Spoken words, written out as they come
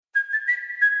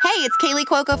Hey, it's Kaylee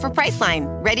Cuoco for Priceline.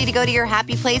 Ready to go to your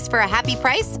happy place for a happy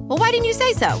price? Well, why didn't you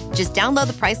say so? Just download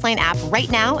the Priceline app right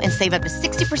now and save up to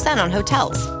 60% on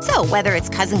hotels. So whether it's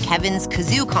Cousin Kevin's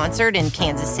Kazoo Concert in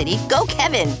Kansas City, go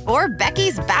Kevin, or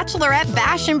Becky's Bachelorette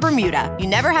Bash in Bermuda, you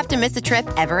never have to miss a trip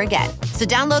ever again. So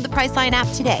download the Priceline app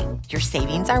today. Your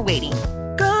savings are waiting.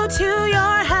 Go to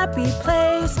your happy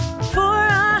place for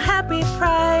a happy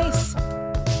price.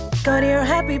 Go to your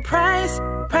happy price,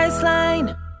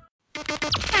 Priceline.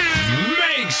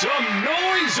 Make some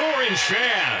noise, Orange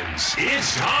fans!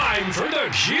 It's time for the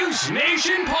Cuse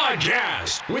Nation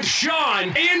Podcast with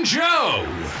Sean and Joe.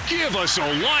 Give us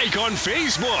a like on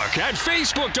Facebook at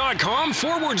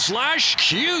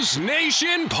facebook.com/Cuse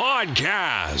Nation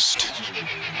Podcast.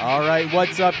 All right,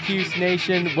 what's up, Cuse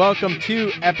Nation? Welcome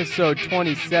to episode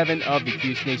 27 of the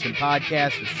Cuse Nation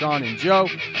Podcast with Sean and Joe.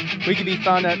 We can be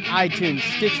found on iTunes,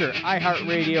 Stitcher,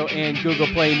 iHeartRadio, and Google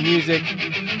Play Music.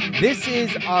 This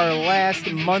is our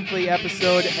last monthly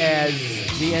episode as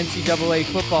the NCAA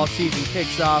football season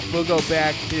kicks off. We'll go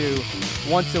back to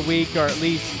once a week, or at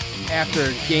least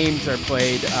after games are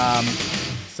played,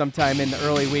 sometime in the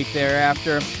early week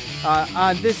thereafter.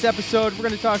 On this episode, we're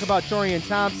going to talk about Torian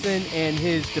Thompson and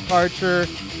his departure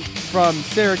from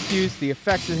Syracuse, the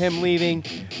effects of him leaving,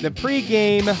 the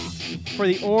pregame for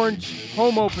the Orange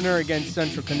home opener against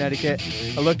Central Connecticut,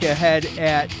 a look ahead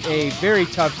at a very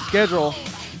tough schedule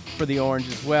for the Orange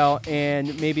as well,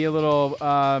 and maybe a little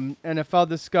NFL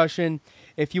discussion.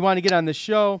 If you want to get on the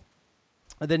show,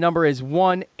 the number is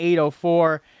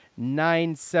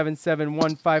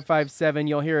 1-804-977-1557.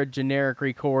 You'll hear a generic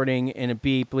recording and a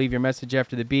beep. Leave your message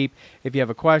after the beep. If you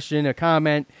have a question, a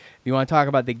comment, if you want to talk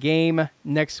about the game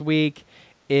next week,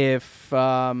 if,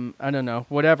 I don't know,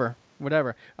 whatever.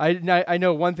 I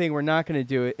know one thing we're not going to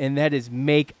do, and that is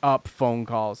make up phone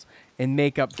calls and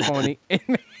make up phony...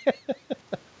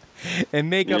 and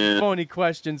make up phony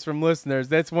questions from listeners.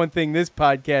 That's one thing this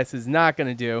podcast is not going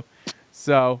to do.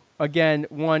 So, again,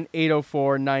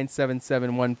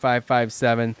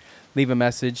 1-804-977-1557. Leave a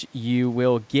message. You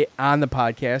will get on the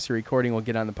podcast. Your recording will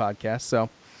get on the podcast. So,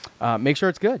 make sure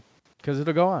it's good because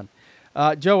it'll go on.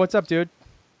 Joe, what's up, dude?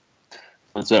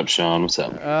 What's up, Sean? What's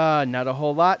up? Not a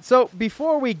whole lot. So,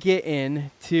 before we get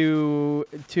into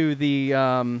the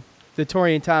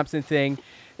Torian Thompson thing,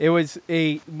 it was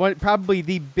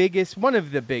probably one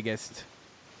of the biggest,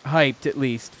 hyped at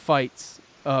least, fights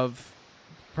of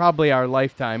probably our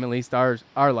lifetime, at least our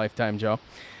lifetime, Joe.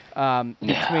 Hyped.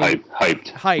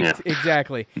 Yeah.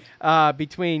 Exactly.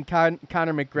 Between Conor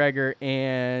McGregor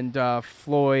and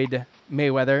Floyd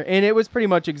Mayweather, and it was pretty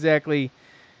much exactly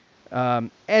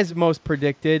as most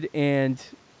predicted, and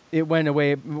it went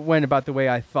about the way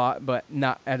I thought, but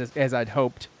not as I'd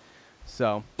hoped.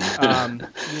 So, I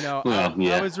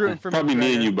was rooting for probably McGregor.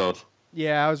 Me and you both.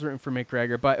 Yeah, I was rooting for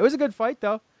McGregor, but it was a good fight,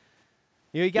 though.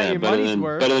 You got your money's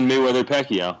worth. Better than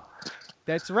Mayweather-Pacquiao.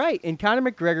 That's right, and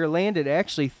Conor McGregor landed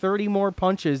actually 30 more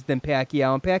punches than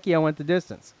Pacquiao, and Pacquiao went the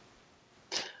distance.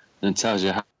 It tells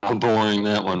you how boring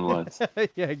that one was.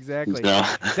 Yeah, exactly. So,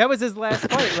 that was his last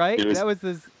fight, right?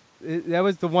 That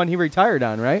was the one he retired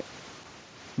on, right?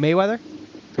 Mayweather?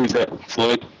 Who's that?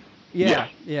 Floyd? Yeah.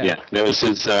 That was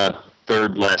his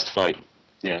third last fight.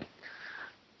 Yeah.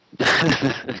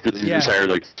 Because he retired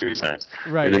like 2 times.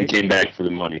 Right. And then came back for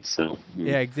the money. So.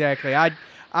 Yeah, exactly. I'd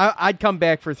come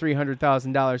back for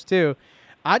 $300,000 too.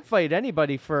 I'd fight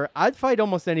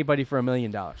almost anybody for $1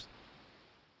 million.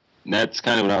 That's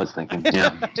kind of what I was thinking.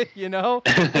 Yeah. You know?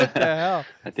 What the hell?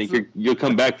 I think you'll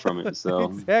come back from it. So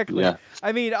exactly. Yeah.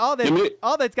 I mean, all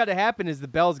that's got to happen is the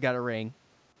bell's got to ring.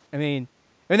 I mean,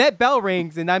 when that bell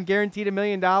rings and I'm guaranteed $1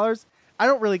 million, I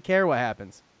don't really care what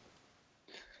happens.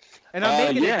 And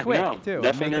I'm making it quick too.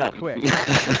 Definitely not quick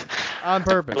on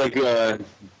purpose. Like the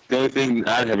only thing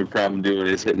I'd have a problem doing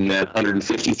is hitting that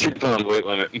 153-pound weight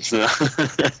limit. So.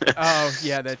 Oh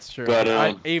yeah, that's true. But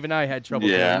I had trouble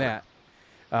doing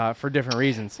that for different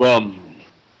reasons. Well,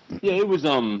 yeah, it was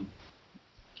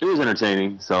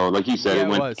entertaining. So, like you said, it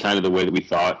went kind of the way that we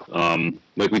thought.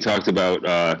 Like we talked about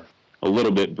a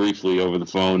little bit briefly over the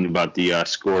phone about the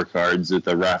scorecards with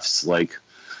the refs. Like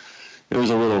it was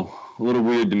a little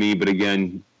weird to me, but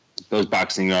again, those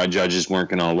boxing judges weren't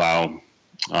going to allow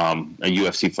a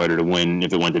UFC fighter to win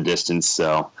if it went the distance.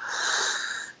 So,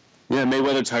 yeah,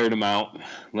 Mayweather tired him out,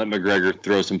 let McGregor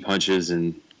throw some punches,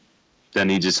 and then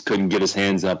he just couldn't get his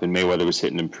hands up, and Mayweather was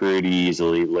hitting him pretty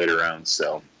easily later rounds.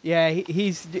 So yeah,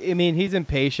 he's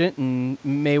impatient, and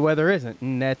Mayweather isn't,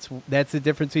 and that's the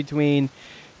difference between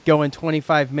going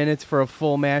 25 minutes for a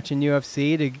full match in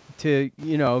UFC to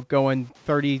going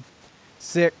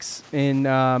 36 in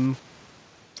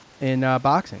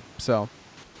boxing. So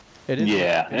It is.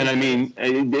 Yeah, and I mean,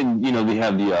 and, you know, they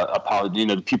have the apology. You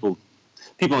know, the people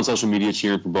on social media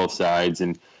cheering for both sides,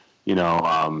 and you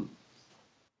know,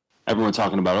 everyone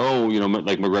talking about, oh, you know,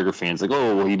 like McGregor fans, like,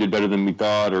 oh, well, he did better than we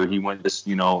thought, or he went this,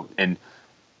 you know, and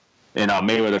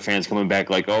Mayweather fans coming back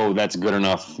like, oh, that's good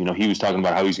enough. You know, he was talking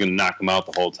about how he's going to knock him out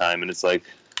the whole time, and it's like,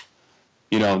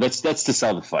 you know, that's to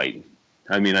sell the fight.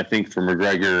 I mean, I think for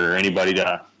McGregor or anybody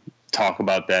to talk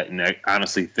about that and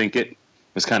honestly think it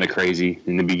was kind of crazy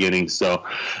in the beginning. So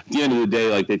at the end of the day,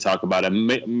 like they talk about it,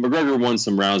 McGregor won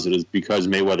some rounds. It was because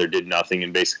Mayweather did nothing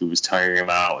and basically was tiring him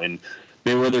out, and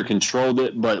Mayweather controlled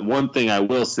it. But one thing I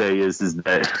will say is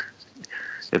that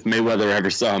if Mayweather ever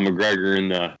saw McGregor in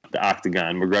the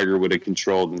octagon, McGregor would have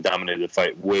controlled and dominated the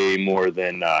fight way more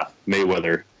than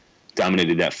Mayweather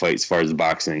dominated that fight as far as the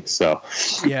boxing. So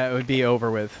yeah, it would be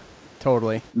over with.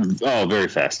 Totally. Oh, very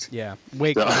fast. Yeah.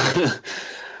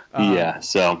 Yeah.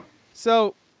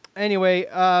 So anyway,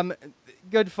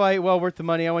 good fight, well worth the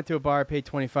money. I went to a bar, paid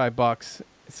 $25,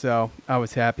 so I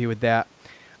was happy with that.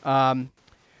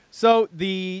 So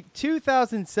the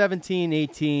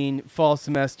 2017-18 fall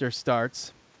semester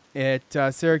starts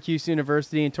at Syracuse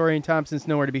University, and Torian Thompson's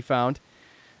nowhere to be found.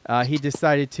 He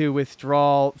decided to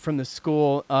withdraw from the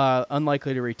school,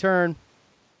 unlikely to return.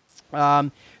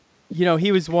 You know,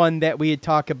 he was one that we had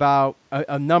talked about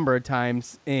a number of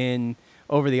times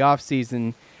over the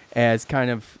offseason as kind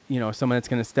of, you know, someone that's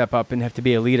going to step up and have to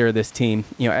be a leader of this team,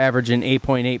 you know, averaging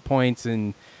 8.8 points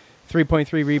and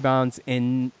 3.3 rebounds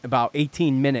in about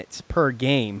 18 minutes per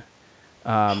game.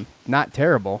 Not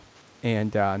terrible.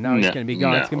 And now he's going to be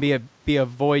gone. It's going to be a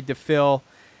void to fill.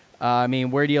 I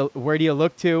mean, where do you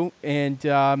look to?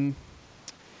 And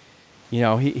you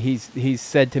know, he's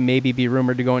said to maybe be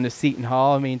rumored to go into Seton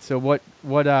Hall. I mean, so what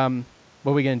are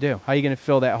we going to do? How are you going to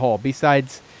fill that hole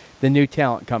besides the new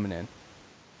talent coming in?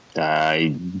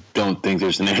 I don't think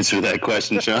there's an answer to that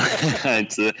question, Sean.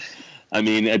 I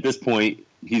mean, at this point,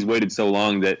 he's waited so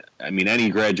long that, I mean, any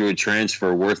graduate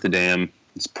transfer worth a damn,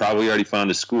 he's probably already found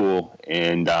a school,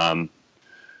 and I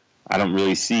don't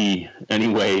really see any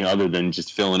way other than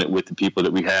just filling it with the people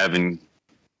that we have and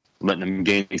letting them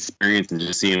gain experience and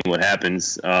just seeing what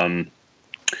happens.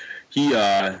 He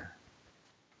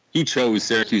chose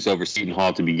Syracuse over Seton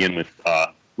Hall to begin with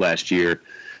last year,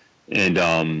 and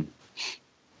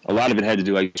a lot of it had to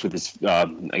do, I guess, with his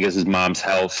mom's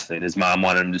health, and his mom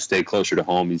wanted him to stay closer to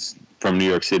home. He's from New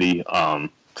York City,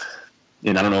 and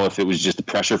I don't know if it was just the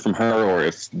pressure from her or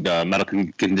if the medical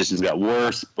conditions got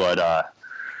worse, but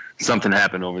something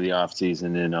happened over the off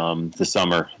season in the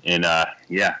summer, and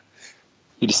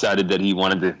he decided that he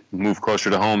wanted to move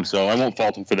closer to home. So I won't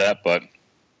fault him for that, but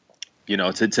you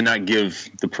know, to not give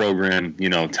the program, you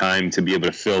know, time to be able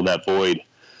to fill that void,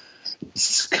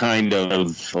 it's kind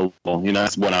of, well, you know,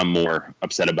 that's what I'm more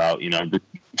upset about. You know,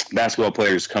 basketball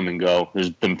players come and go.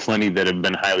 There's been plenty that have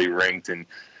been highly ranked, and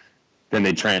then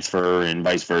they transfer and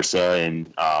vice versa. And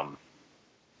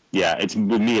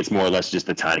with me, it's more or less just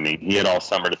the timing. He had all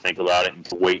summer to think about it, and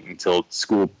to wait until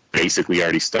school basically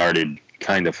already started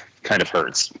kind of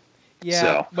hurts. Yeah,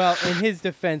 so. Well, in his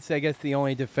defense, I guess the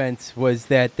only defense was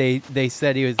that they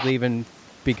said he was leaving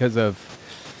because of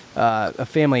a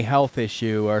family health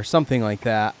issue or something like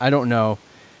that. I don't know.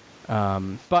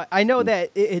 But I know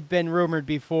that it had been rumored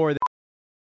before.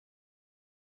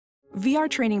 VR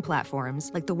training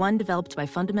platforms, like the one developed by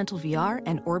Fundamental VR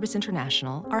and Orbis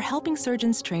International, are helping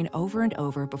surgeons train over and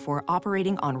over before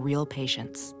operating on real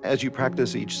patients. As you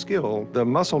practice each skill, the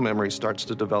muscle memory starts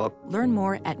to develop. Learn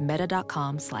more at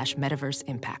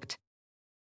meta.com/metaverseimpact.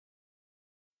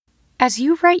 As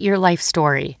you write your life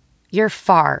story, you're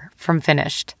far from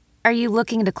finished. Are you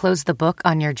looking to close the book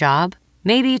on your job?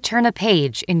 Maybe turn a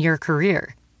page in your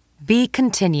career? Be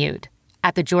continued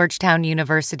at the Georgetown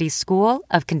University School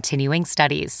of Continuing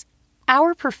Studies.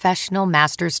 Our professional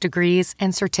master's degrees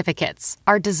and certificates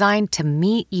are designed to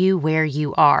meet you where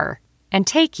you are and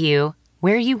take you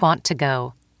where you want to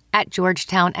go. At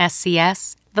Georgetown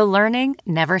SCS, the learning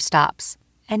never stops,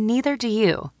 and neither do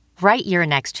you. Write your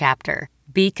next chapter.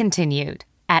 Be continued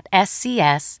at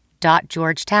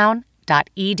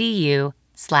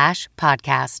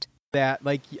scs.georgetown.edu/podcast. That,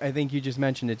 like I think you just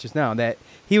mentioned it just now, that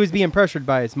he was being pressured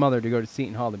by his mother to go to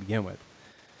Seton Hall to begin with.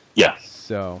 Yeah.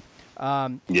 So,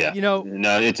 yeah. You know,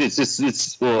 no,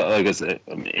 it's well, like I said,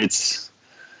 I mean, it's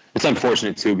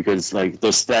unfortunate too, because like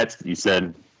those stats that you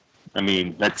said, I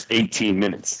mean, that's 18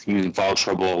 minutes. He was in foul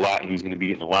trouble a lot, and he's going to be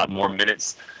getting a lot more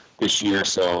minutes this year.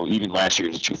 So even last year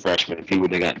as a true freshman, if he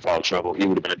would have gotten in foul trouble, he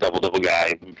would have been a double-double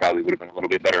guy. We probably would have been a little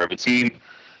bit better of a team.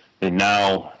 And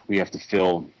now we have to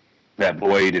fill that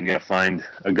void and find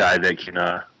a guy that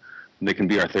can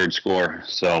be our third scorer.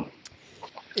 So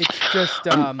it's just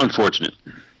unfortunate.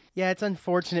 Yeah, it's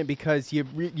unfortunate because you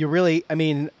really, I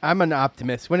mean, I'm an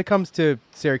optimist. When it comes to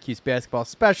Syracuse basketball,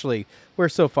 especially, we're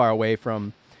so far away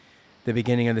from the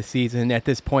beginning of the season at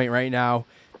this point right now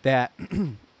that,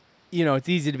 it's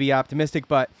easy to be optimistic,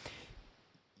 but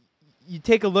you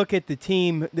take a look at the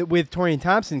team with Torian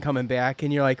Thompson coming back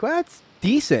and you're like, well, that's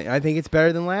decent. I think it's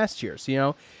better than last year's,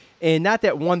 And not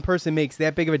that one person makes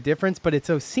that big of a difference, but it's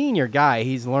a senior guy.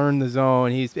 He's learned the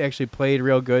zone. He's actually played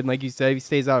real good. And like you said, if he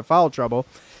stays out of foul trouble,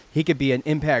 he could be an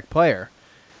impact player.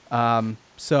 I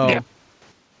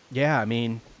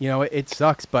mean, it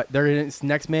sucks, but it's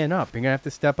next man up. You're going to have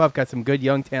to step up. Got some good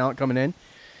young talent coming in.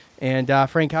 And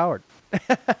Frank Howard.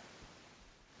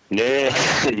 Yeah,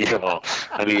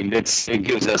 I mean, it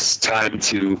gives us time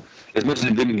to, as much as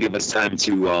it didn't give us time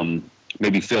to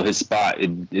maybe fill his spot,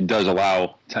 it does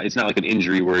allow, it's not like an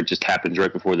injury where it just happens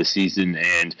right before the season,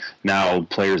 and now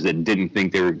players that didn't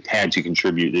think they had to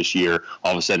contribute this year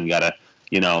all of a sudden got to,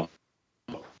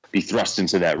 be thrust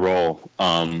into that role.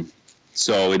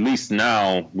 So at least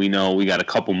now we know we got a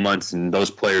couple months, and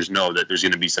those players know that there's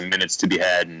going to be some minutes to be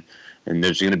had, and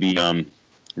there's going to be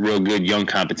real good young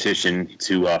competition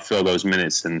to fill those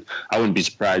minutes. And I wouldn't be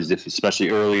surprised if, especially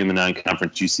early in the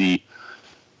non-conference, you see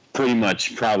pretty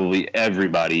much probably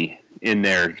everybody in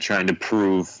there trying to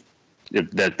prove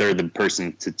that they're the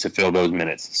person to fill those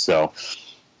minutes. So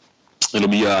it'll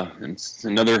be it's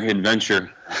another adventure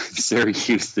for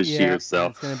Syracuse this year. So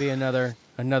it's going to be another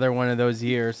one of those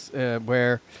years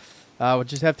where we'll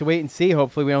just have to wait and see.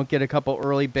 Hopefully we don't get a couple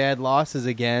early bad losses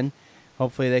again.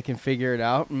 Hopefully they can figure it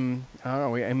out, and I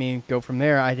don't know. I mean, go from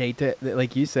there. I'd hate to,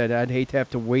 like you said, I'd hate to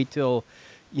have to wait till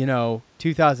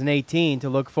 2018 to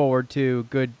look forward to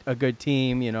a good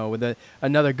team. With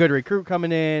another good recruit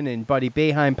coming in, and Buddy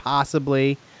Boeheim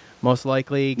possibly, most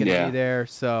likely going to be there.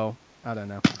 So I don't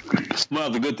know. Well,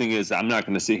 the good thing is I'm not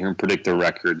going to sit here and predict their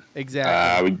record.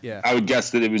 Exactly. I would guess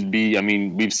that it would be. I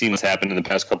mean, we've seen this happen in the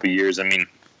past couple of years. I mean,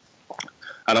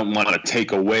 I don't want to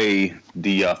take away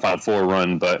the Final Four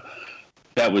run, but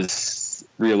that was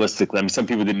realistically. I mean, some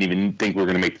people didn't even think we were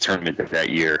going to make the tournament that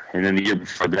year, and then the year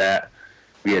before that,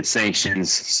 we had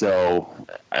sanctions. So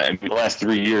the last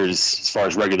 3 years, as far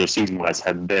as regular season wise,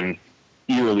 have been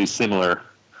eerily similar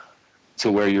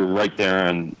to where you're right there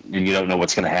and you don't know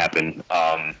what's going to happen.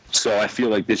 So I feel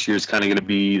like this year is kind of going to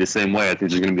be the same way. I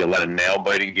think there's going to be a lot of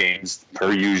nail-biting games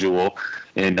per usual.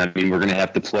 And, I mean, we're going to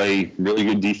have to play really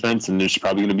good defense, and there's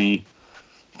probably going to be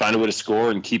find a way to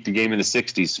score and keep the game in the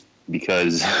 60s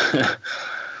because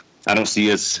I don't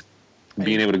see us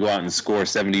being able to go out and score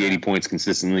 70, 80 points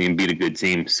consistently and beat a good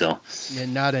team. So yeah,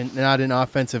 not an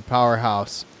offensive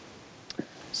powerhouse.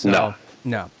 So,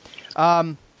 no.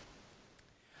 All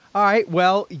right,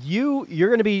 well, you're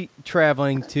going to be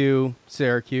traveling to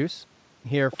Syracuse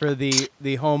here for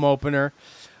the home opener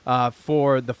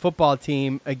for the football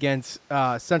team against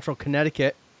Central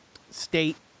Connecticut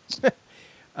State.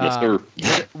 Yes, sir.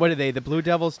 What are they, the Blue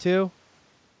Devils too?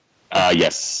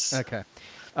 Yes. Okay.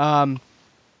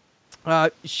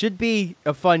 Should be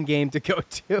a fun game to go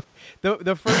to.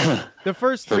 The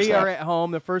first three are at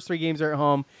home. The first three games are at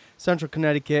home. Central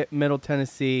Connecticut, Middle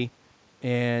Tennessee,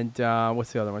 and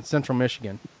what's the other one? Central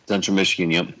Michigan. Central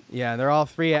Michigan, yep. Yeah, they're all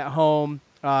three at home.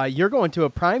 You're going to a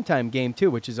primetime game too,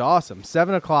 which is awesome.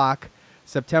 7:00,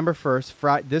 September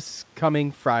 1st, this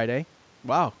coming Friday.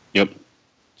 Wow. Yep.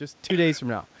 Just 2 days from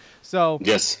now. So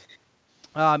yes,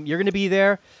 you're going to be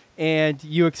there, and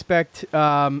you expect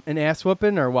an ass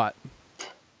whooping or what?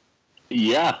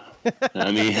 Yeah.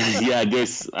 I mean,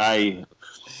 yeah.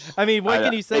 I mean, what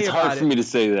can you say about it? It's hard for me to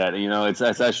say that. It's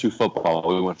SSU football.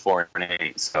 We went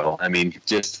 4-8. So, I mean,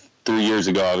 just 3 years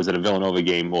ago, I was at a Villanova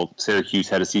game. Well, Syracuse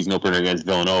had a season opener against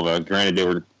Villanova. Granted, they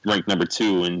were ranked number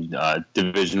 2 in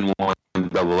Division I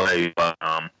AA, but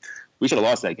we should have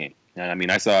lost that game. And,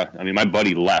 my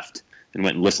buddy left and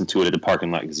went and listened to it at the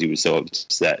parking lot because he was so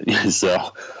upset.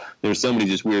 So there were so many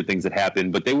just weird things that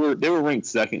happened. But they were ranked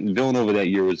second. Villanova that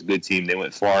year was a good team. They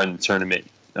went far in the tournament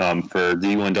for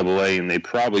D1 AA, and they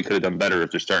probably could have done better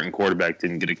if their starting quarterback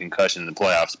didn't get a concussion in the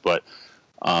playoffs. But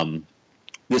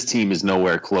this team is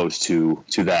nowhere close to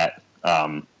that.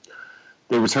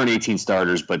 They returned 18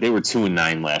 starters, but they were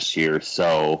 2-9 last year.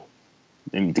 So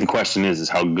and the question is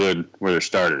how good were their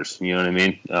starters? You know what I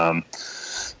mean?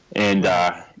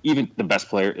 Even the best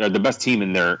player, the best team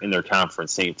in their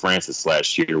conference, St. Francis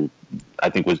last year, I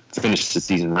think finished the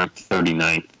season ranked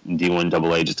 39th in D1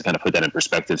 AA, just to kind of put that in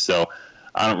perspective. So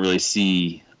I don't really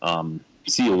see a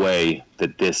way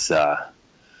that this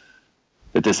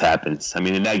happens. I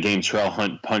mean, in that game, Terrell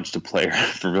Hunt punched a player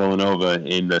for Villanova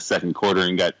in the second quarter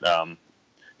and got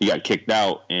he got kicked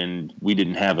out, and we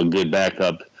didn't have a good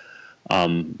backup.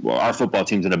 Well, our football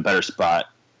team's in a better spot,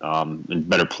 in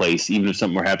better place. Even if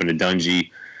something were happening to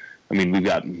Dungy, I mean, we've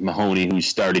got Mahoney, who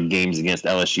started games against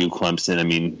LSU, Clemson. I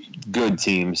mean, good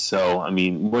teams. So, I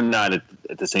mean, we're not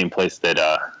at the same place that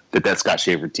Scott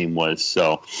Schaefer team was.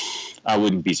 So, I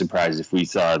wouldn't be surprised if we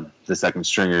saw the second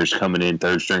stringers coming in,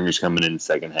 third stringers coming in the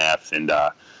second half, and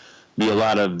be a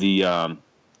lot of the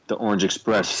Orange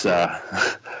Express,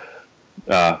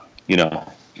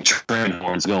 train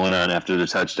horns going on after the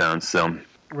touchdowns. So.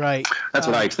 Right. That's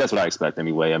what I expect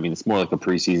anyway. I mean, it's more like a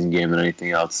preseason game than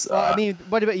anything else. Well, I mean,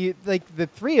 what about you? Like the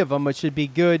three of them, it should be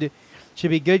good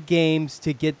games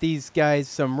to get these guys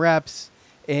some reps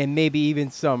and maybe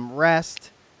even some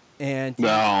rest. And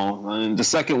the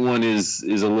second one is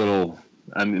a little.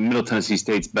 I mean, Middle Tennessee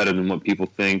State's better than what people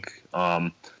think.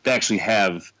 They actually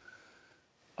have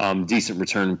decent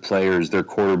return players. Their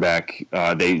quarterback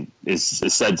is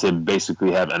said to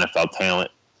basically have NFL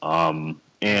talent.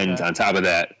 And on top of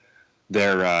that,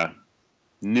 their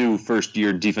new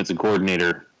first-year defensive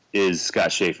coordinator is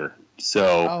Scott Schaefer.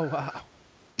 So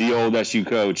the old SU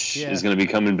coach is going to be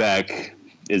coming back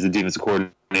as a defensive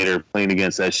coordinator, playing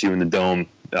against SU in the Dome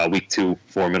week 2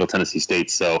 for Middle Tennessee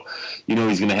State. So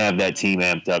he's going to have that team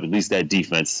amped up, at least that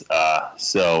defense.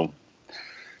 That's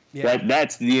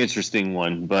the interesting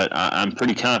one. But I'm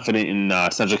pretty confident in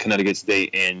Central Connecticut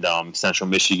State and Central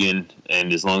Michigan.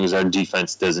 And as long as our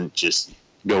defense doesn't just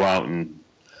go out and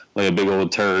lay a big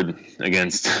old turd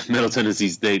against Middle Tennessee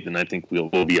State, then I think we'll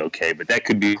be okay. But that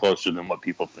could be closer than what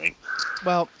people think.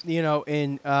 Well,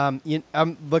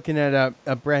 I'm looking at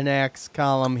a Brent Axe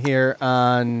column here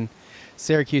on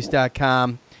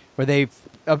Syracuse.com where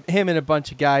him and a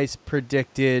bunch of guys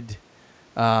predicted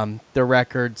the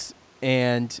records,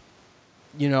 and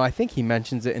I think he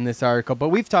mentions it in this article, but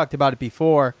we've talked about it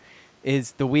before.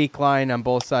 Is the weak line on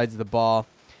both sides of the ball,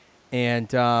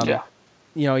 and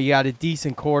you got a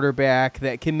decent quarterback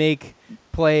that can make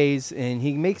plays, and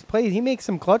he makes plays. He makes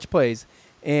some clutch plays,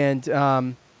 and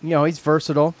he's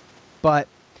versatile, but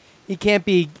he can't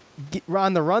be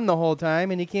on the run the whole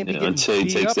time, and he can't be getting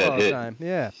beat up all the time.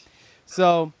 Yeah,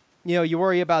 so you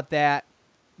worry about that,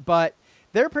 but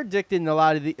they're predicting a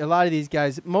lot of these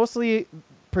guys, mostly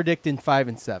predicting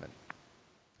 5-7.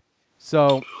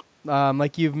 So,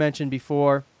 like you've mentioned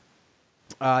before.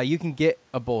 You can get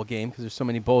a bowl game because there's so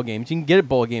many bowl games. You can get a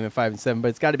bowl game at 5-7, but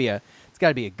it's got to be a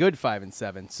good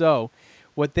 5-7. So,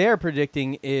 what they're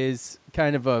predicting is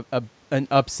kind of an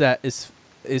upset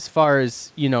as far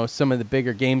as some of the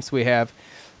bigger games we have.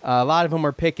 A lot of them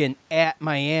are picking at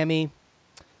Miami.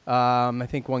 I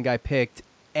think one guy picked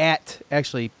at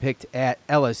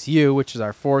LSU, which is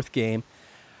our fourth game.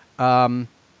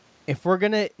 If we're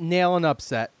gonna nail an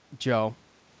upset, Joe.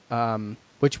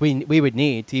 Which we would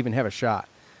need to even have a shot.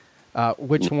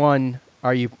 Which one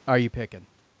are you picking?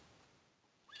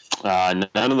 None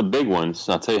of the big ones.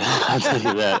 I'll tell you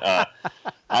that.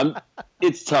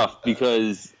 It's tough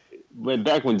because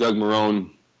back when Doug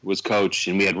Marrone was coach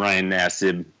and we had Ryan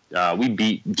Nassib, we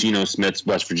beat Geno Smith's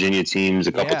West Virginia teams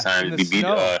a couple times. We beat.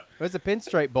 It was a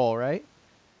Pinstripe Bowl, right?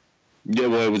 Yeah,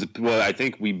 well, it was. Well, I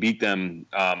think we beat them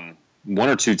one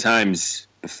or two times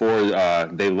before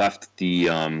they left the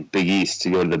Big East to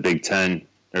go to the Big 10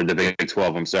 or the Big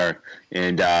 12. I'm sorry,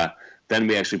 and then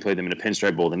we actually played them in a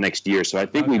Pinstripe Bowl the next year. So I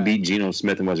think we beat Geno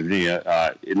Smith in West Virginia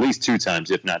at least 2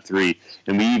 times, if not 3,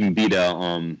 and we even beat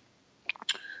a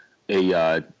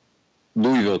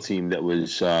Louisville team that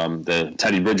was the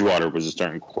Teddy Bridgewater was a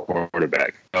starting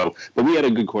quarterback. So, but we had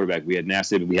a good quarterback. We had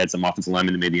Nassib. We had some offensive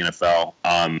linemen that made the NFL.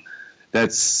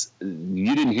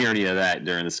 You didn't hear any of that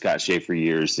during the Scott Schaefer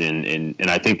years, and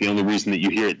I think the only reason that you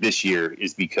hear it this year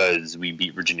is because we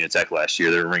beat Virginia Tech last year.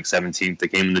 They were ranked 17th. They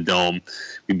came in the Dome.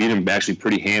 We beat them actually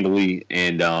pretty handily,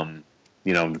 and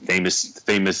the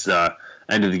famous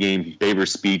end of the game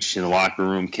Baber's speech in the locker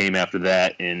room came after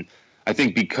that, and I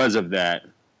think because of that,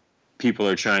 people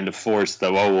are trying to force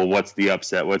what's the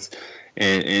upset?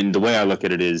 And the way I look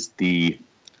at it is the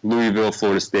Louisville,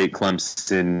 Florida State,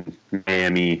 Clemson,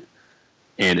 Miami,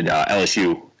 and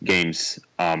LSU games.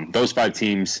 Those 5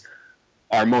 teams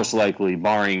are most likely,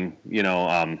 barring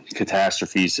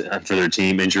catastrophes for their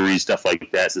team, injuries, stuff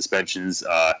like that, suspensions.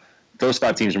 Those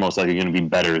 5 teams are most likely going to be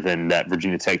better than that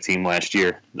Virginia Tech team last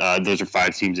year. Those are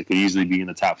 5 teams that could easily be in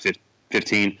the top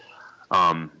 15.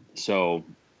 So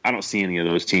I don't see any of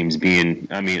those teams being.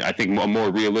 I mean, I think a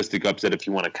more realistic upset, if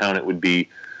you want to count it, would be,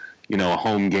 a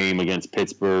home game against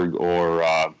Pittsburgh or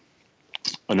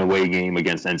an away game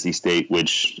against NC State,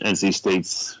 which NC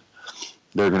State's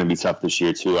they're going to be tough this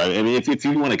year too. I mean, if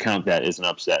you want to count that as an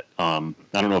upset, I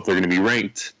don't know if they're going to be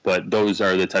ranked, but those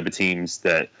are the type of teams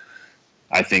that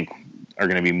I think are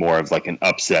going to be more of like an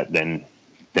upset than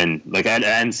like at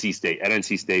NC State. At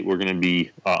NC State, we're going to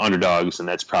be underdogs, and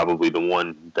that's probably the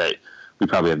one that we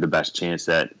probably have the best chance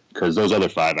at, because those other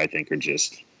 5 I think are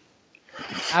just.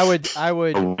 I would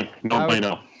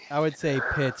say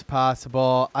Pitt's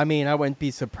possible. I mean, I wouldn't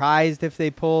be surprised if they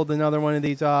pulled another one of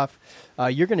these off.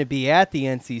 You're going to be at the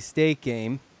NC State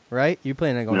game, right? You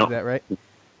plan on going to that, right?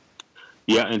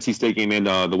 Yeah, NC State game and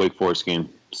the Wake Forest game.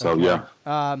 So, okay.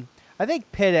 Yeah. I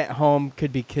think Pitt at home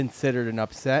could be considered an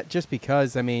upset just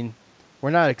because, I mean,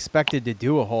 we're not expected to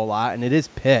do a whole lot, and it is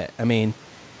Pitt. I mean,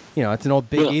 it's an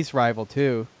old Big East rival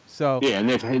too. So yeah, and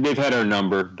they've had our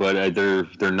number, but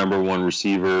their number one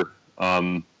receiver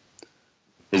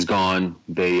is gone.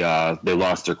 They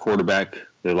lost their quarterback.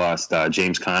 They lost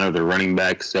James Conner, their running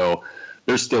back. So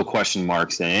there's still question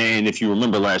marks. And if you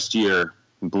remember last year,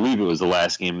 I believe it was the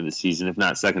last game of the season, if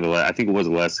not second to last. I think it was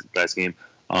the last game.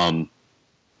 I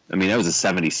mean, that was a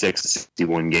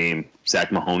 76-61 game.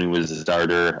 Zach Mahoney was the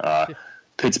starter.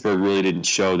 Pittsburgh really didn't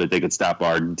show that they could stop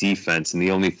our defense, and the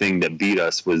only thing that beat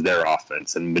us was their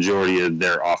offense. And the majority of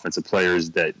their offensive players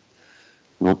that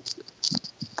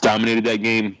dominated that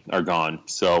game are gone.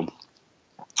 So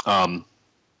I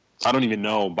don't even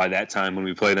know by that time when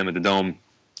we play them at the Dome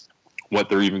what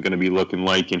they're even going to be looking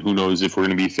like, and who knows if we're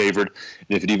going to be favored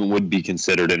and if it even would be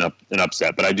considered an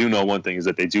upset. But I do know one thing is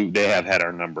that they have had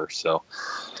our number. So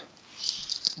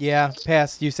yeah,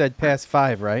 you said past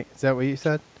 5, right? Is that what you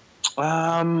said?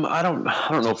 I don't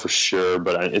know for sure,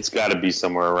 but it's got to be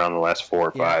somewhere around the last 4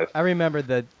 or 5. I remember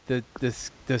the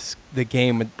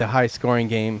game with the high scoring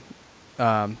game.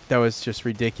 That was just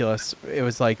ridiculous. It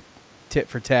was like tit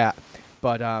for tat.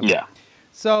 But yeah.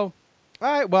 So,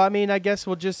 all right. Well, I mean, I guess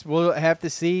we'll have to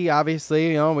see. Obviously,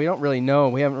 we don't really know.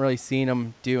 We haven't really seen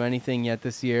them do anything yet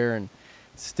this year, and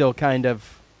it's still kind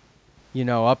of,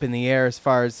 up in the air as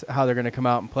far as how they're going to come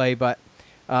out and play. But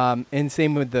and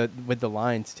same with the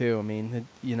lines too. I mean,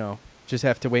 just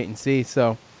have to wait and see.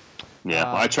 So. Yeah,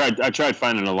 well, I tried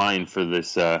finding a line for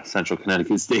this Central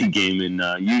Connecticut State game, and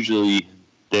usually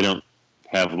they don't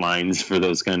have lines for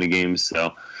those kind of games,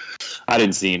 so I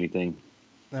didn't see anything.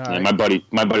 And my buddy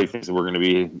thinks that we're going to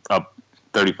be up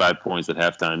 35 points at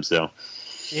halftime. So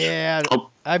yeah,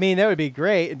 I mean, that would be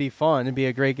great. It'd be fun. It'd be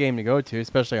a great game to go to,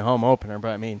 especially a home opener. But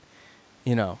I mean,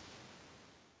 Yeah,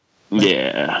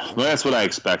 well, that's what I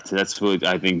expect. That's what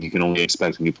I think you can only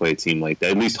expect when you play a team like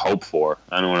that. At least hope for.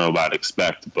 I don't know about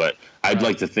expect, but I'd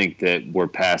like to think that we're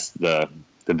past the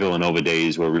Villanova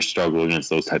days where we struggle against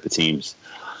those type of teams.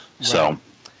 Right. So,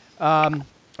 all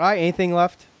right. Anything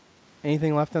left?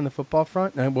 Anything left on the football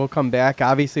front? And we'll come back.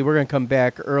 Obviously, we're going to come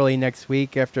back early next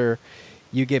week after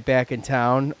you get back in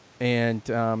town and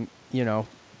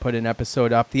put an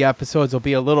episode up. The episodes will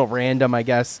be a little random, I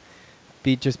guess,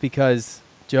 just because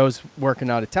Joe's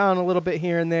working out of town a little bit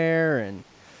here and there, and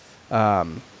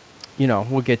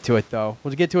we'll get to it though.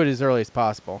 We'll get to it as early as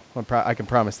possible. I can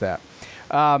promise that.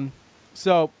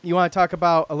 So you want to talk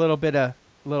about a little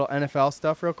NFL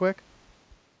stuff real quick?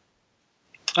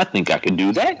 I think I can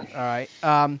do that. All right.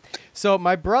 So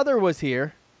my brother was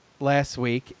here last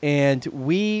week, and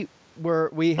we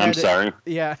had. I'm sorry.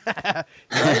 Yeah.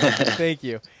 Thank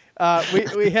you.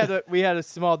 We had a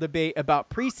small debate about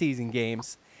preseason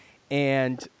games.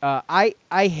 And I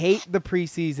hate the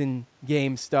preseason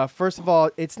game stuff. First of all,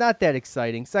 it's not that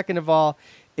exciting. Second of all,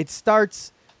 it's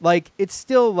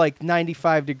still like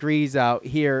 95 degrees out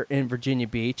here in Virginia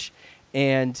Beach,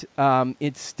 and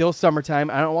it's still summertime.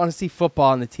 I don't want to see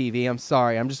football on the TV. I'm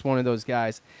sorry. I'm just one of those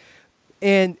guys.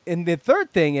 And the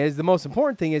third thing is, the most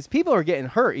important thing is, people are getting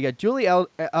hurt. You got Julian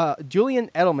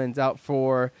Edelman's out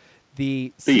for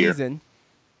the season.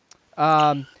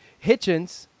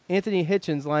 Anthony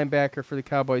Hitchens, linebacker for the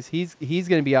Cowboys, he's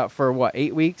going to be out for,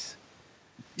 8 weeks?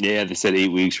 Yeah, they said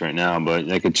 8 weeks right now, but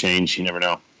that could change. You never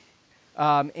know.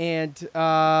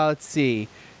 Let's see.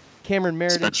 Cameron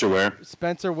Meredith.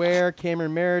 Spencer Ware,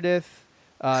 Cameron Meredith.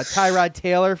 Tyrod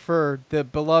Taylor for the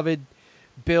beloved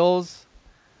Bills.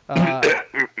 Sorry, I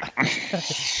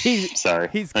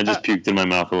just puked in my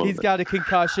mouth a little bit. He's got a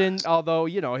concussion, although,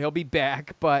 he'll be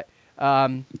back, but...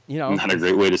 not a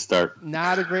great way to start.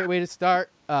 Not a great way to start.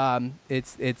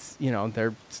 It's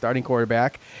their starting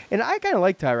quarterback, and I kind of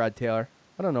like Tyrod Taylor.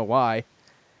 I don't know why,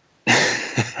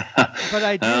 but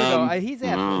I do. Though he's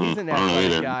an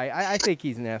athletic guy. I think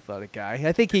he's an athletic guy.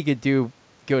 I think he could do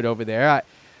good over there. I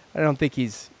don't think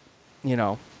he's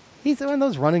one of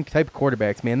those running type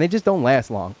quarterbacks, man. They just don't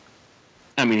last long.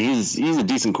 I mean, he's a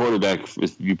decent quarterback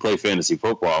if you play fantasy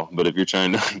football, but if you're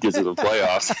trying to get to the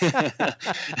playoffs,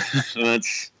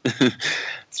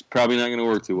 it's probably not going to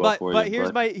work too well for you.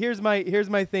 But here's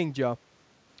my thing, Joe.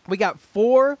 We got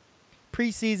 4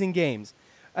 preseason games.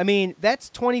 I mean, that's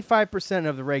 25%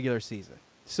 of the regular season.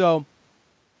 So,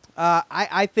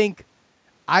 I think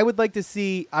I would like to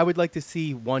see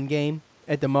one game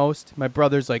at the most. My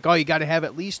brother's like, "Oh, you got to have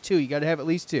at least 2. You got to have at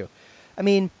least 2." I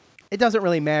mean, it doesn't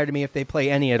really matter to me if they play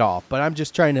any at all, but I'm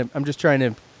just trying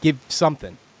to give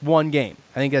something. One game.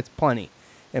 I think that's plenty,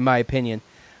 in my opinion.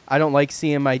 I don't like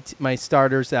seeing my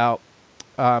starters out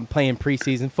playing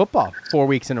preseason football 4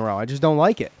 weeks in a row. I just don't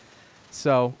like it.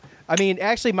 So, I mean,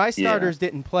 actually, my starters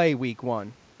didn't play week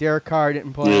 1. Derek Carr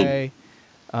didn't play.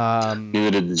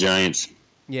 Neither did the Giants.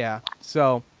 Yeah.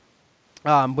 So,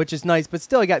 which is nice, but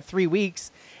still, I got 3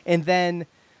 weeks, and then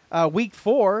week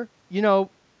 4,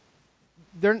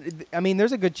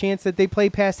 there's a good chance that they play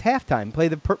past halftime. Play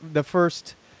the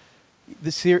first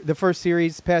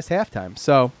series past halftime.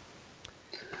 So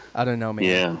I don't know, man.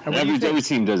 Yeah, every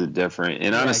team does it different.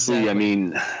 And honestly, exactly. I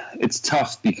mean, it's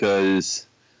tough because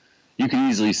you can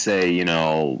easily say,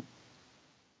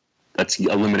 let's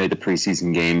eliminate the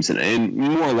preseason games, and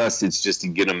more or less it's just to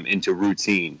get them into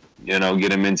routine. Get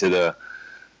them into the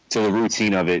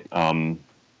routine of it.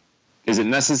 Is it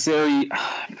necessary?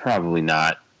 Probably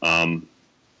not.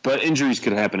 But injuries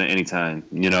could happen at any time.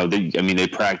 They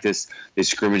practice, they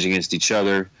scrimmage against each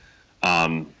other.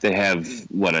 They have,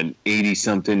 an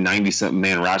 80-something, 90-something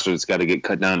man roster that's got to get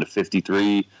cut down to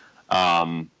 53.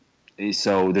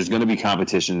 So there's going to be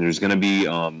competition. There's going to be,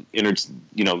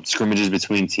 scrimmages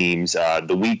between teams.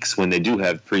 The weeks when they do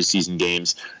have preseason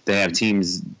games, they have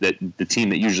teams that the team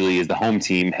that usually is the home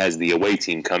team has the away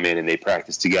team come in and they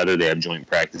practice together. They have joint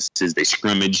practices. They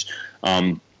scrimmage.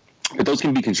 But those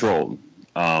can be controlled.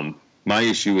 My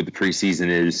issue with the preseason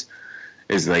is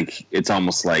like it's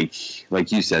almost like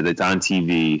you said, it's on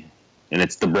TV and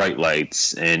it's the bright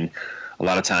lights, and a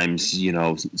lot of times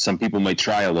some people might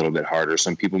try a little bit harder.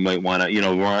 Some people might want to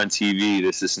we're on TV,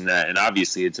 this and that, and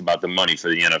obviously it's about the money for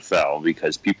the NFL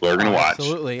because people are going to watch.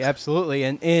 Absolutely,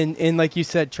 and like you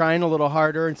said, trying a little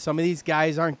harder, and some of these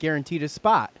guys aren't guaranteed a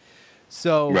spot.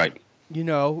 So right.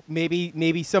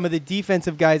 Maybe some of the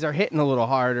defensive guys are hitting a little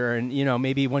harder, and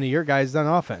maybe one of your guys is on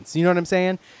offense. You know what I'm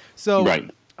saying? So,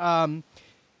 right.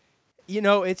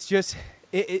 It's just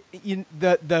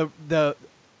the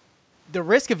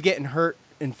risk of getting hurt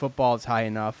in football is high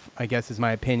enough, I guess, is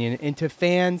my opinion. And to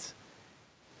fans,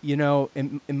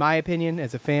 in my opinion,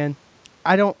 as a fan,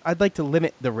 I'd like to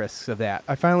limit the risks of that.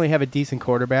 I finally have a decent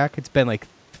quarterback. It's been like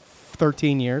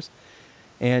 13 years,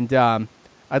 and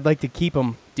I'd like to keep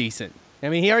him decent. I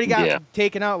mean, he already got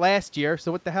taken out last year,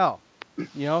 so what the hell?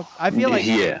 I feel like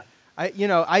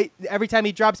every time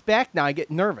he drops back now, I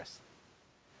get nervous.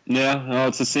 Yeah, no,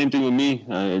 it's the same thing with me.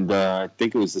 And I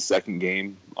think it was the second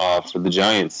game for the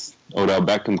Giants. Odell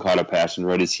Beckham caught a pass, and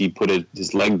right as he put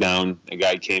his leg down, a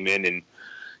guy came in, and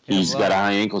he's got a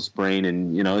high ankle sprain,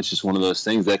 and it's just one of those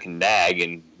things that can nag.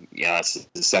 And it's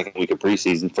the second week of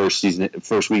preseason.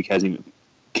 First week hasn't even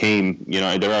came.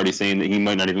 They're already saying that he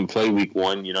might not even play week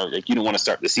 1. You don't want to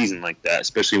start the season like that,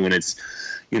 especially when it's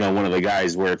one of the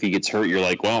guys where if he gets hurt, you're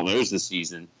like, well, there's the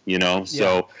season.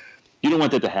 So you don't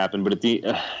want that to happen. But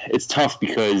it's tough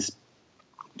because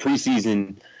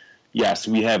preseason, yes,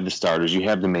 we have the starters, you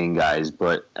have the main guys,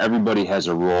 but everybody has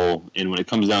a role. And when it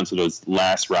comes down to those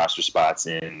last roster spots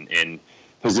and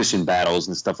position battles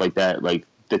and stuff like that, like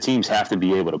the teams have to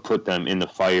be able to put them in the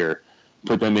fire,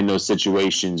 put them in those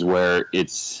situations where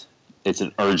it's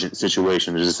an urgent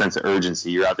situation. There's a sense of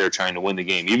urgency. You're out there trying to win the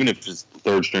game. Even if it's the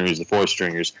third stringers, the fourth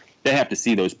stringers, they have to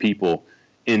see those people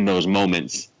in those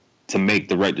moments to make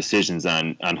the right decisions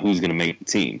on who's going to make the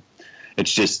team.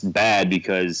 It's just bad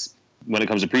because when it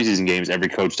comes to preseason games, every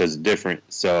coach does it different.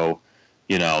 So,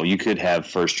 you could have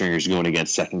first stringers going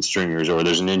against second stringers, or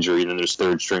there's an injury, then there's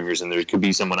third stringers, and there could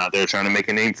be someone out there trying to make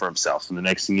a name for himself. And the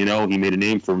next thing you know, he made a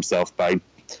name for himself by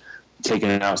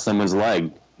taking out someone's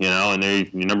leg, and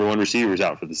your number one receiver's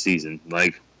out for the season.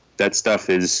 Like, that stuff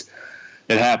it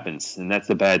happens, and that's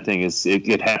the bad thing. Is it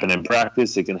can happen in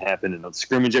practice, it can happen in a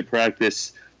scrimmage at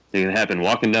practice, it can happen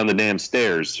walking down the damn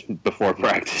stairs before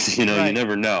practice. Right. You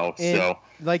never know. And so,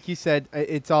 like you said,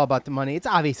 it's all about the money. It's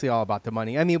obviously all about the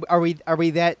money. I mean, are we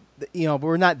that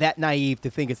we're not that naive to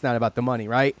think it's not about the money,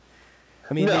 right?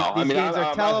 I mean, no, these games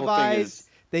are televised.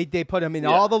 They put them in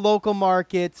all the local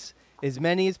markets, as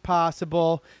many as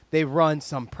possible. They run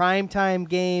some primetime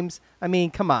games. I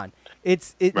mean, come on.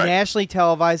 It's nationally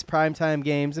televised primetime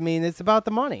games. I mean, it's about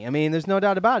the money. I mean, there's no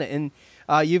doubt about it. And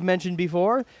you've mentioned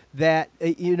before that,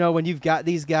 when you've got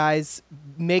these guys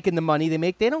making the money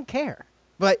they don't care.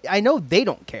 But I know they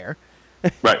don't care.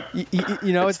 Right.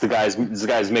 It's the guys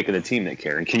making the team that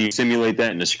care. And can you simulate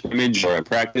that in a scrimmage or a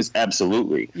practice?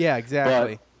 Absolutely. Yeah,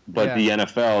 exactly. But the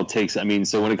NFL takes,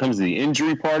 so when it comes to the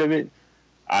injury part of it,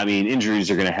 injuries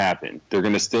are going to happen. They're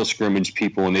going to still scrimmage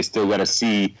people, and they still got to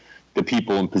see the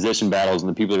people in position battles and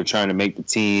the people that are trying to make the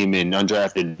team and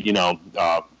undrafted,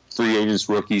 free agents,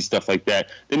 rookies, stuff like that.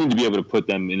 They need to be able to put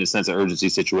them in a sense of urgency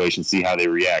situation, see how they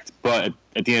react. But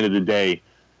at the end of the day,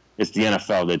 it's the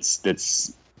NFL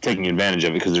that's taking advantage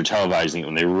of it because they're televising it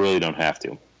when they really don't have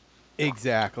to.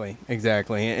 Exactly,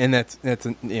 and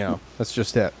that's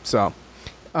just it. So,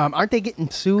 aren't they getting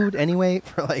sued anyway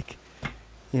for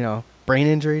brain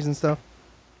injuries and stuff?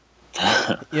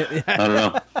 I don't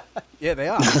know. Yeah, they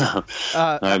are.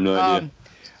 I have no idea.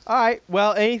 All right.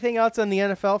 Well, anything else on the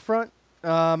NFL front?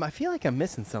 I feel like I'm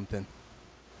missing something.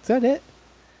 Is that it?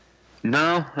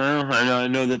 No. I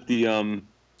know that the I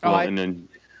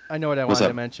know what I wanted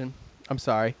to mention. I'm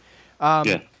sorry.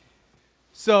 Yeah.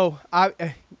 So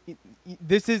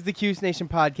this is the Cuse Nation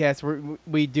podcast where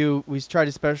we try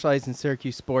to specialize in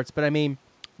Syracuse sports, but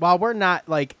while we're not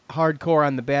hardcore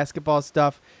on the basketball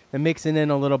stuff and mixing in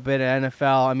a little bit of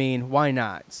NFL, why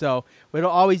not? So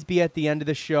it'll always be at the end of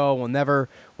the show. We'll never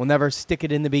stick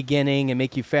it in the beginning and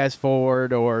make you fast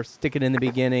forward, or stick it in the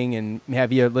beginning and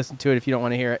have you listen to it if you don't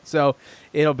want to hear it. So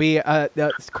it'll be a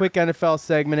quick NFL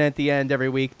segment at the end every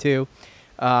week too,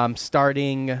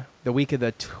 starting the week of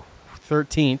the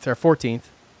 13th or 14th,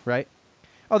 right?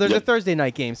 Oh, there's a Thursday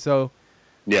night game. So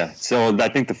yeah. So I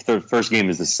think the first game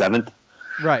is the 7th.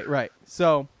 Right.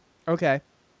 So, okay.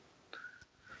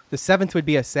 The 7th would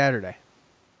be a Saturday.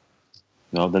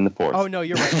 No, then the 4th. Oh, no,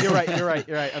 you're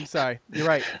right. I'm sorry. You're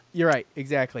right.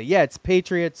 Exactly. Yeah, it's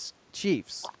Patriots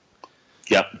Chiefs.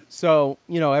 Yep. So,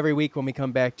 every week when we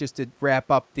come back just to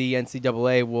wrap up the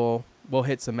NCAA, we'll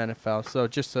hit some NFL. So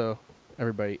just so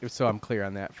I'm clear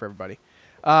on that for everybody.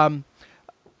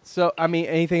 So,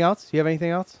 anything else? Do you have anything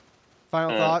else?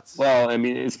 Final thoughts? Well,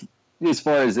 as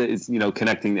far as it's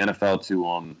connecting the NFL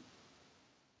to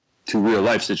real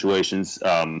life situations,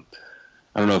 I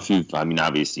don't know if you've.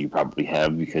 Obviously you probably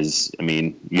have because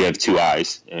you have two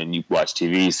eyes and you watch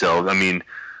TV. So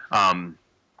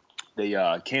they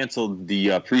canceled the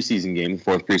preseason game, the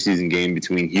fourth preseason game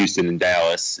between Houston and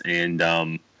Dallas, and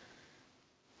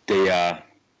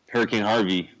Hurricane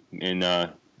Harvey and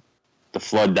the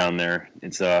flood down there.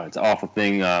 It's an awful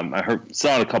thing. I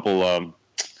saw a couple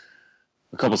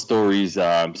stories.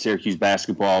 Syracuse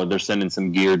basketball, they're sending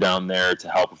some gear down there to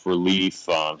help with relief,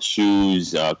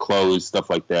 shoes, clothes, stuff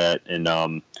like that. And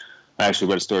I actually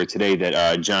read a story today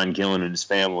that John Gillen and his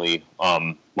family,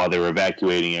 while they were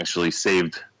evacuating, actually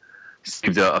saved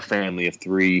a family of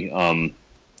 3 from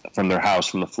their house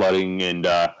from the flooding. And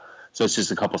so it's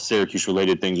just a couple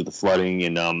Syracuse-related things with the flooding.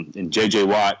 And J.J.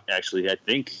 Watt, actually, I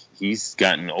think he's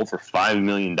gotten over $5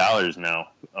 million now.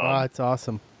 Wow, that's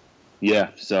awesome. Yeah,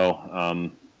 so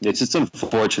it's just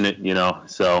unfortunate,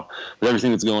 So with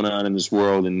everything that's going on in this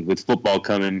world and with football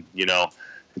coming,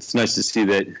 it's nice to see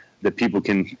that people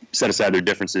can set aside their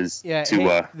differences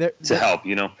to help,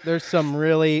 There's some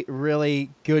really,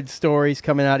 really good stories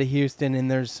coming out of Houston,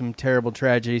 and there's some terrible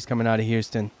tragedies coming out of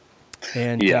Houston.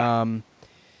 And,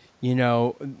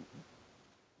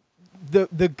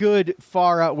 the good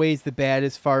far outweighs the bad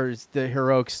as far as the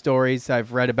heroic stories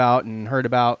I've read about and heard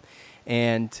about.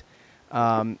 And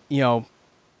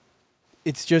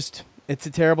it's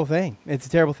a terrible thing.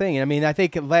 And I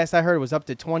think last I heard it was up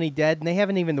to 20 dead,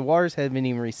 and the waters haven't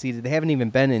even receded. They haven't even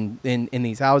been in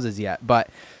these houses yet. But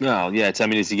no, yeah, it's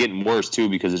getting worse too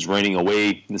because it's raining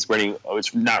away.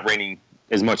 It's not raining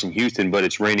as much in Houston, but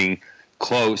it's raining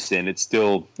close, and it's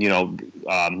still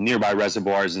nearby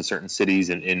reservoirs in certain cities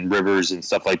and rivers and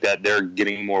stuff like that. They're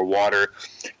getting more water,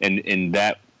 and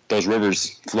those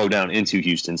rivers flow down into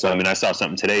Houston. So, I saw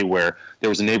something today where there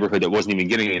was a neighborhood that wasn't even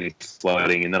getting any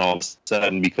flooding, and then all of a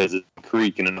sudden, because of a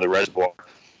creek and another reservoir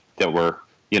that were,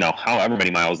 however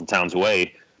many miles and towns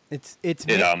away, it's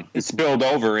spilled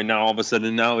over, and now all of a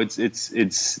sudden,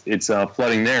 it's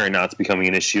flooding there, and now it's becoming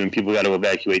an issue, and people got to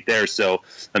evacuate there. So,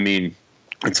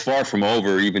 it's far from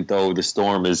over, even though the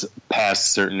storm is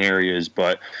past certain areas.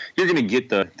 But you're going to get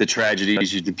the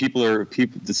tragedies.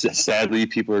 Sadly,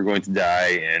 people are going to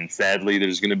die, and sadly,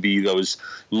 there's going to be those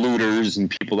looters and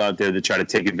people out there that try to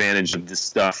take advantage of this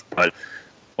stuff. But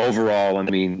overall,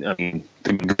 the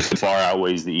good far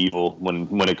outweighs the evil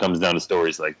when it comes down to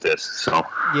stories like this. So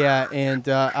yeah, and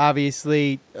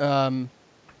obviously,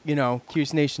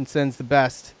 Cuse Nation sends the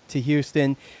best to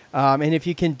Houston. And if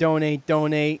you can donate. Joe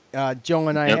and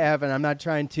I have, and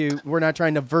we're not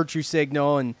trying to virtue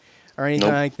signal or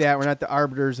anything like that. We're not the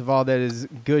arbiters of all that is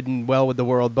good and well with the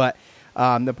world. But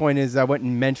the point is, I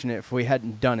wouldn't mention it if we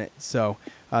hadn't done it. So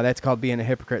that's called being a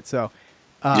hypocrite. So,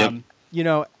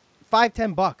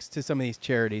 $5-10 to some of these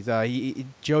charities.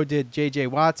 Joe did J.J.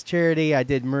 Watt's charity. I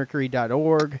did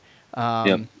Mercury.org.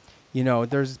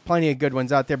 There's plenty of good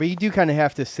ones out there, but you do kind of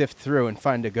have to sift through and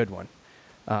find a good one.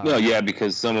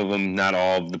 Because some of them, not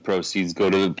all of the proceeds go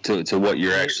to what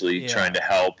you're actually trying to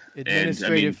help.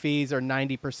 Administrative fees are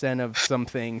 90% of some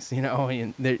things,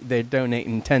 and they're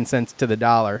donating 10 cents to the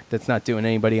dollar. That's not doing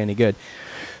anybody any good.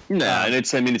 No,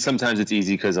 and sometimes it's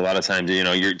easy because a lot of times,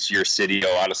 your city,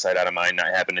 out of sight, out of mind, not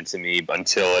happening to me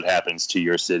until it happens to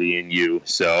your city and you.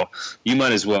 So you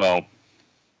might as well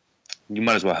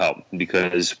help,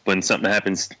 because when something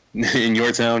happens in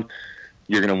your town,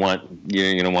 you're gonna want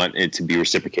it to be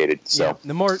reciprocated. So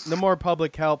the more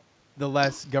public help, the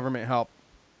less government help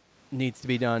needs to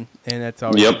be done, and that's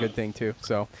always a good thing too.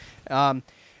 So.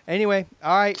 Anyway,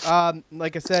 all right.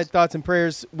 Like I said, thoughts and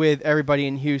prayers with everybody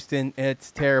in Houston.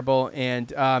 It's terrible, and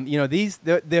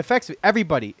the effects.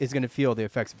 Everybody is going to feel the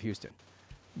effects of Houston.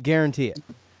 Guarantee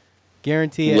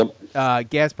it.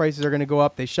 Gas prices are going to go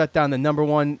up. They shut down the number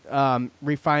one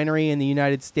refinery in the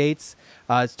United States.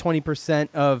 It's 20%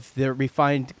 of the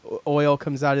refined oil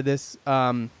comes out of this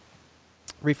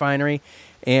refinery,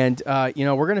 and we're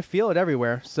going to feel it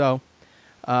everywhere. So,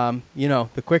 the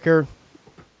quicker.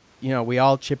 We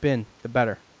all chip in, the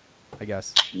better, I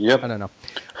guess. Yep. I don't know.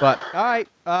 But, all right,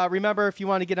 remember, if you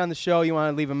want to get on the show, you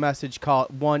want to leave a message, call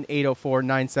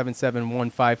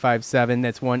 1-804-977-1557.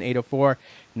 That's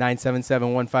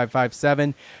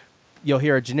 1-804-977-1557. You'll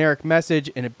hear a generic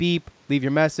message and a beep. Leave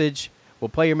your message. We'll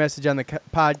play your message on the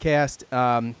podcast.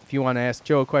 If you want to ask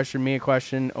Joe a question, me a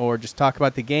question, or just talk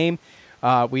about the game,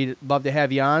 we'd love to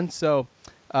have you on. So,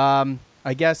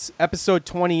 I guess episode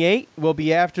 28 will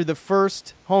be after the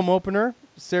first home opener,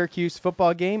 Syracuse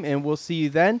football game, and we'll see you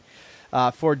then.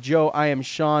 For Joe, I am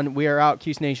Sean. We are out,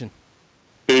 Cuse Nation.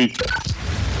 Peace.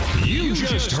 You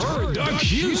just heard the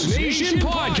Cuse Nation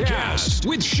podcast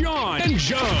with Sean and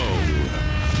Joe.